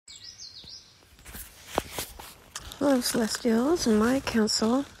Hello, Celestials and my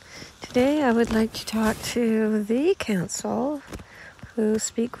council. Today I would like to talk to the council who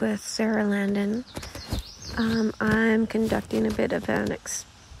speak with Sarah Landon. I'm conducting a bit of an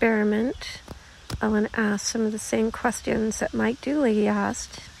experiment. I want to ask some of the same questions that Mike Dooley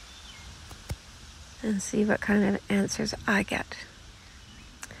asked and see what kind of answers I get.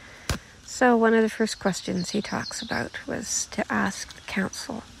 So one of the first questions he talks about was to ask the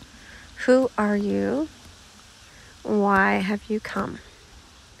council, who are you? Why have you come?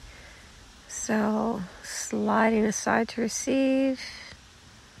 So, sliding aside to receive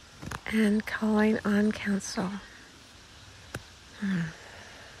and calling on counsel.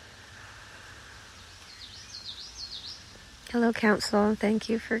 Hello, counsel, and thank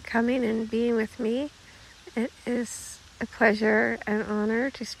you for coming and being with me. It is a pleasure and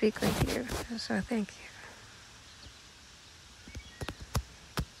honor to speak with you, so thank you.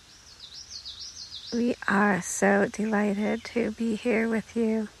 We are so delighted to be here with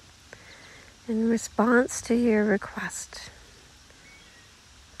you in response to your request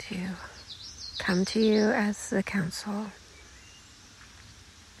to come to you as the council.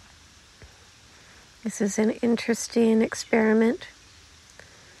 This is an interesting experiment.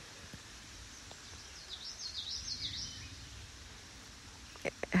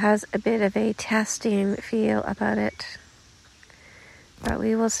 It has a bit of a testing feel about it, but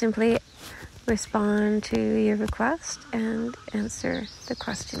we will simply respond to your request and answer the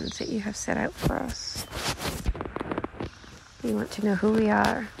questions that you have set out for us. You want to know who we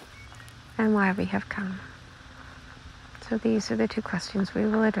are and why we have come. So these are the two questions we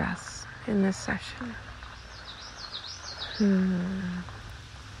will address in this session.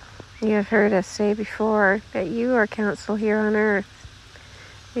 You have heard us say before that you are council here on earth.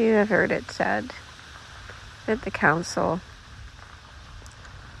 You have heard it said that the council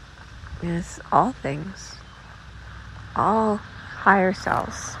is all things, all higher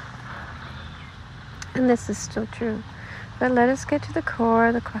selves. And this is still true. But let us get to the core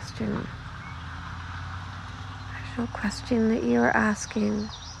of the question. The actual question that you are asking,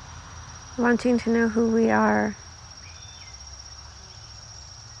 wanting to know who we are.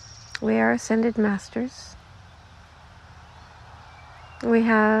 We are ascended masters. We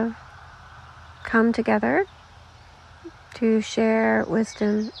have come together to share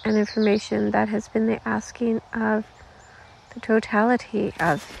wisdom and information that has been the asking of the totality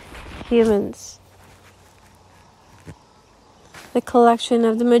of humans. The collection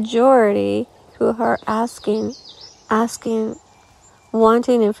of the majority who are asking,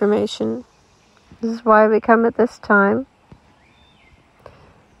 wanting information. This is why we come at this time.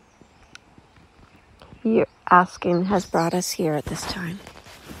 Your asking has brought us here at this time.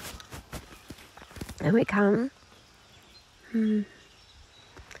 And we come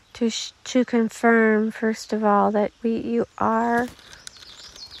to confirm, first of all, that you are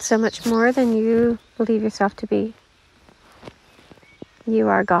so much more than you believe yourself to be. You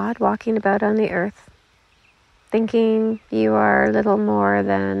are God walking about on the earth, thinking you are little more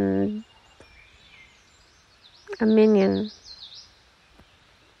than a minion,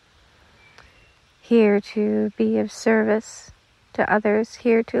 here to be of service to others,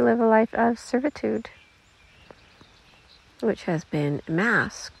 here to live a life of servitude, which has been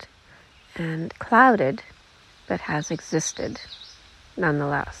masked and clouded, but has existed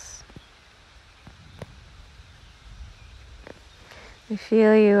nonetheless. I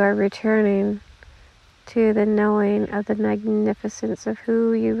feel you are returning to the knowing of the magnificence of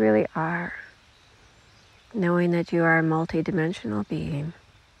who you really are, knowing that you are a multidimensional being,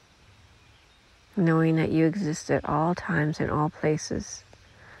 knowing that you exist at all times and all places,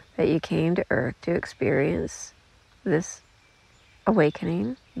 that you came to earth to experience this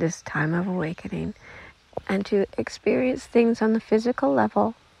awakening, this time of awakening, and to experience things on the physical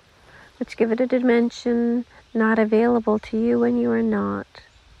level, which give it a dimension not available to you when you are not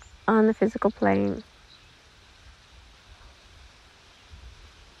on the physical plane.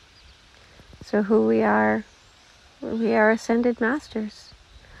 So who we are ascended masters.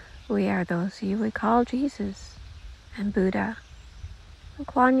 We are those you would call Jesus and Buddha and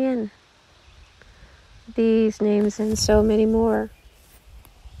Kuan Yin. These names and so many more.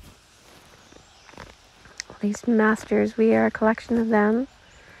 These masters, we are a collection of them,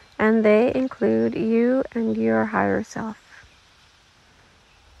 and they include you and your higher self.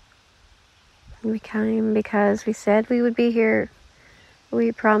 We came because we said we would be here.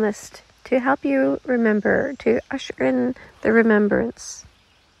 We promised to help you remember, to usher in the remembrance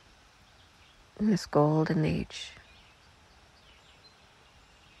in this golden age.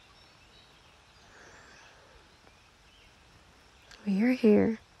 We are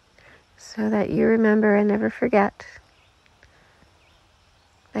here so that you remember and never forget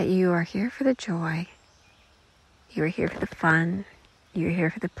that you are here for the joy, you are here for the fun, you are here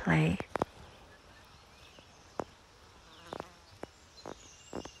for the play.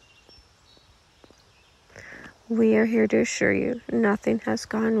 We are here to assure you nothing has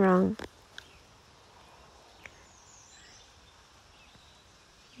gone wrong.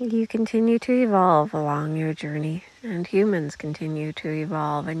 You continue to evolve along your journey, and humans continue to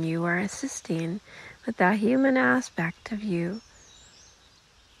evolve, and you are assisting with that human aspect of you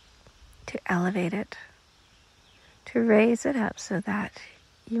to elevate it, to raise it up so that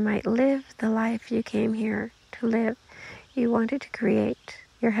you might live the life you came here to live. You wanted to create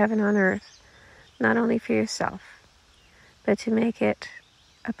your heaven on earth, not only for yourself, but to make it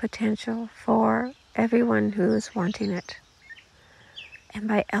a potential for everyone who is wanting it. And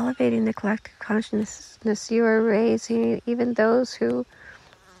by elevating the collective consciousness, you are raising even those who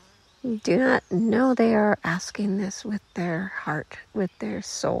do not know they are asking this with their heart, with their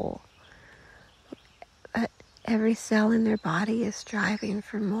soul. But every cell in their body is striving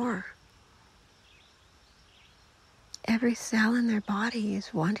for more. Every cell in their body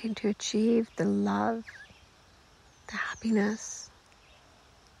is wanting to achieve the love, the happiness.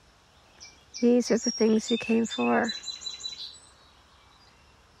 These are the things you came for.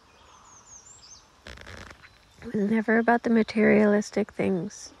 It was never about the materialistic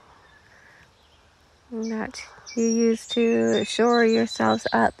things that you use to shore yourselves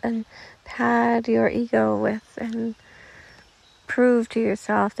up and pad your ego with and prove to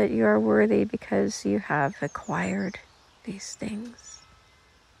yourself that you are worthy because you have acquired these things.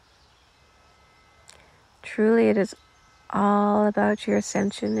 Truly, it is all about your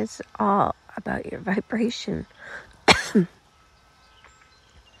ascension. It's all about your vibration.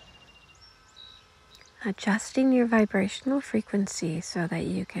 Adjusting your vibrational frequency so that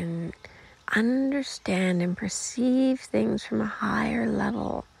you can understand and perceive things from a higher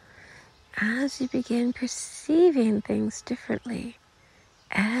level. As you begin perceiving things differently,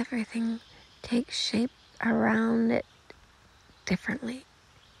 everything takes shape around it differently.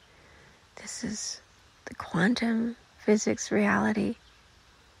 This is the quantum physics reality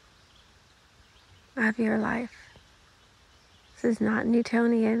of your life. This is not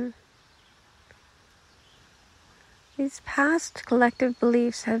Newtonian. These past collective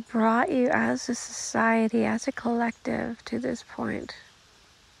beliefs have brought you as a society, as a collective, to this point.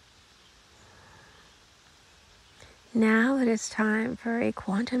 Now it is time for a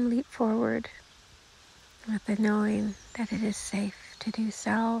quantum leap forward with the knowing that it is safe to do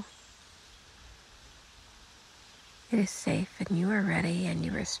so. It is safe and you are ready and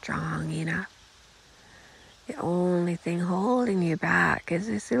you are strong enough. The only thing holding you back is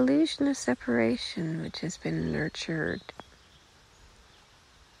this illusion of separation which has been nurtured,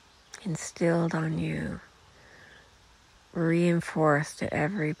 instilled on you, reinforced at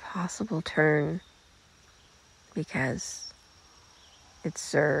every possible turn because it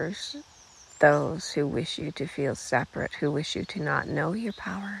serves those who wish you to feel separate, who wish you to not know your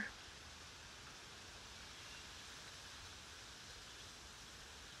power.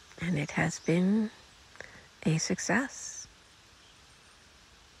 And it has been a success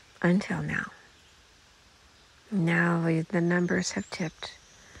until now. Now the numbers have tipped.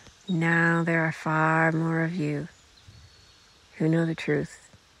 Now there are far more of you who know the truth,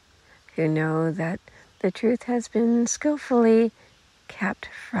 who know that the truth has been skillfully kept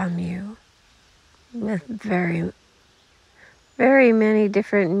from you with very, very many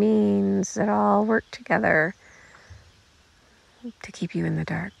different means that all work together to keep you in the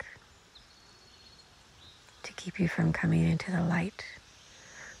dark, to keep you from coming into the light.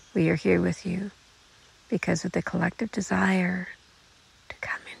 We are here with you because of the collective desire to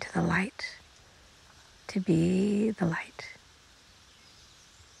come into the light, to be the light,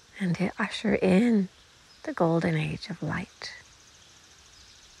 and to usher in the golden age of light.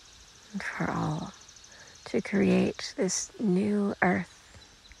 And for all to create this new earth.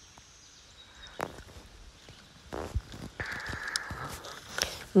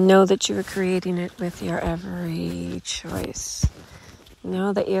 Know that you are creating it with your every choice.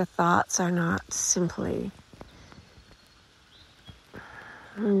 Know that your thoughts are not simply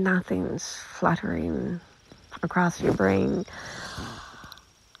nothing's fluttering across your brain.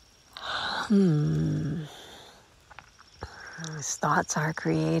 These thoughts are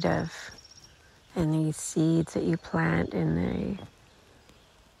creative, and these seeds that you plant in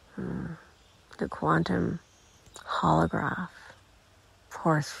the quantum holograph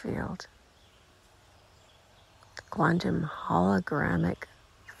force field, the quantum hologramic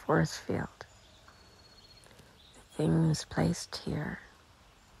force field, the things placed here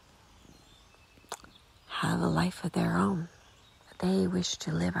have a life of their own that they wish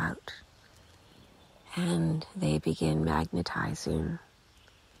to live out. And they begin magnetizing,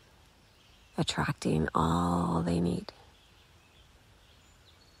 attracting all they need.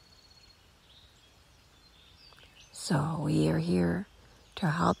 So we are here to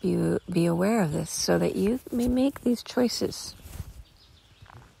help you be aware of this so that you may make these choices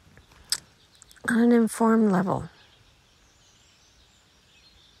on an informed level.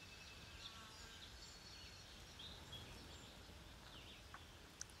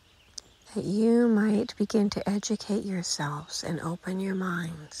 That you might begin to educate yourselves and open your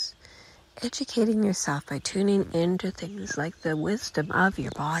minds. Educating yourself by tuning into things like the wisdom of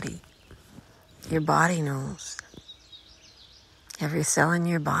your body. Your body knows. Every cell in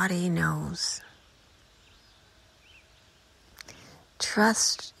your body knows.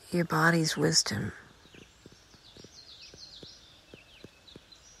 Trust your body's wisdom.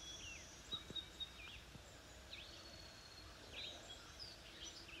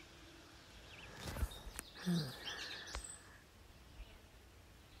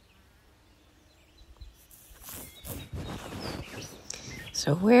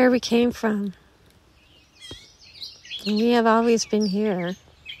 So where we came from, we have always been here.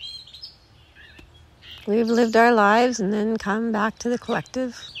 We've lived our lives and then come back to the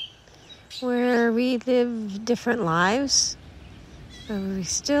collective where we live different lives, but we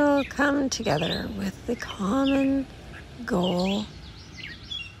still come together with the common goal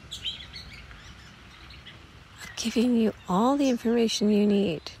of giving you all the information you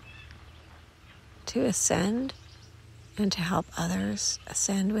need to ascend and to help others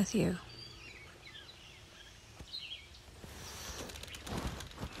ascend with you.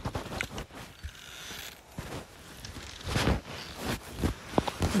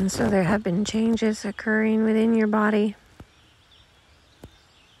 And so there have been changes occurring within your body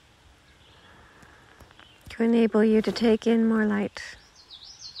to enable you to take in more light.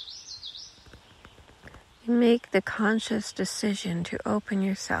 You make the conscious decision to open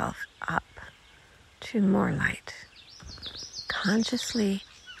yourself up to more light. Consciously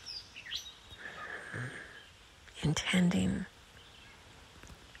intending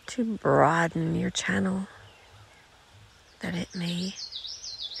to broaden your channel that it may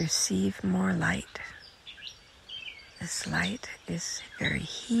receive more light. This light is very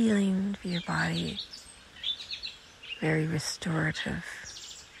healing for your body, very restorative.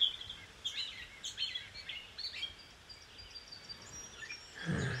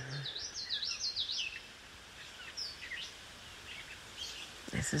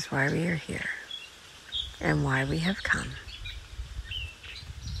 This is why we are here and why we have come.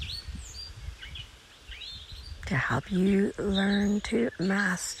 To help you learn to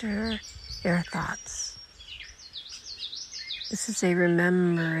master your thoughts. This is a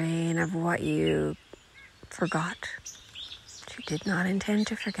remembering of what you forgot, that you did not intend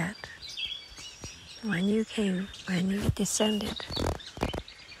to forget. When you came, when you descended,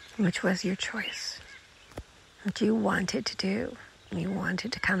 which was your choice, what you wanted to do. You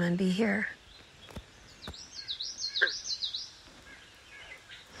wanted to come and be here.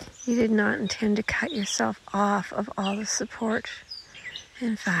 You did not intend to cut yourself off of all the support.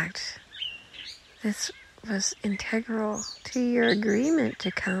 In fact, this was integral to your agreement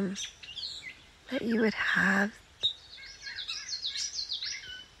to come, that you would have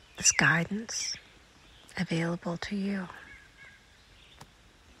this guidance available to you,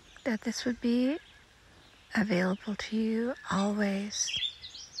 that this would be available to you always,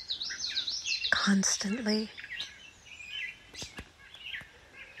 constantly.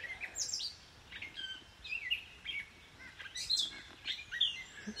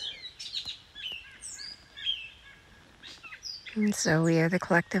 And so we are the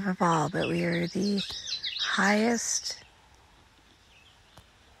collective of all, but we are the highest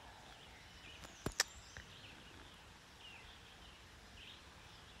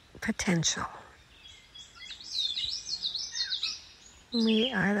potential.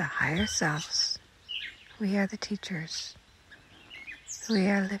 We are the higher selves. We are the teachers. We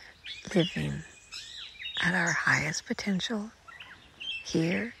are living at our highest potential,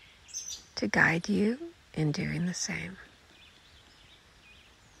 here to guide you in doing the same.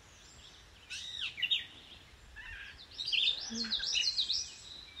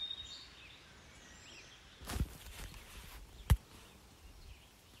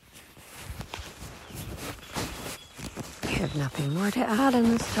 I have nothing more to add on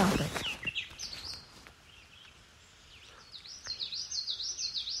this topic.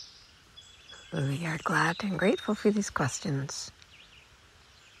 We are glad and grateful for these questions.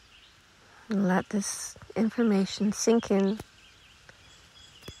 Let this information sink in.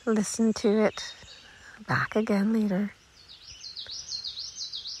 Listen to it Back again later.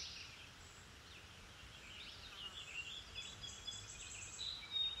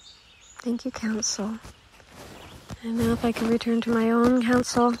 Thank you, Council. And now if I can return to my own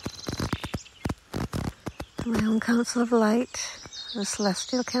Council, my own Council of Light, the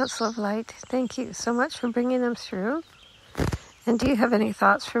Celestial Council of Light. Thank you so much for bringing them through. And do you have any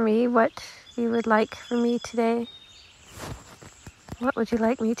thoughts for me? What you would like for me today? What would you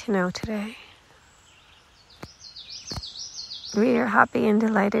like me to know today? We are happy and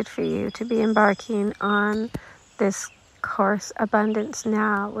delighted for you to be embarking on this course, Abundance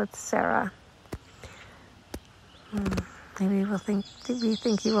Now, with Sarah. Maybe we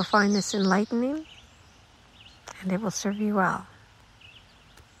think you will find this enlightening, and it will serve you well.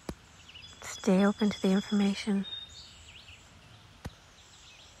 Stay open to the information.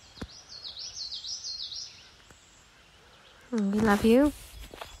 We love you.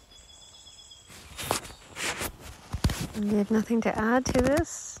 You have nothing to add to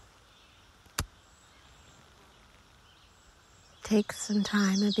this. Take some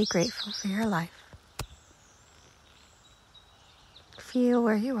time and be grateful for your life. Feel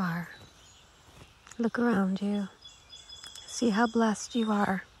where you are. Look around you. See how blessed you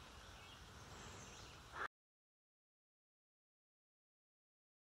are.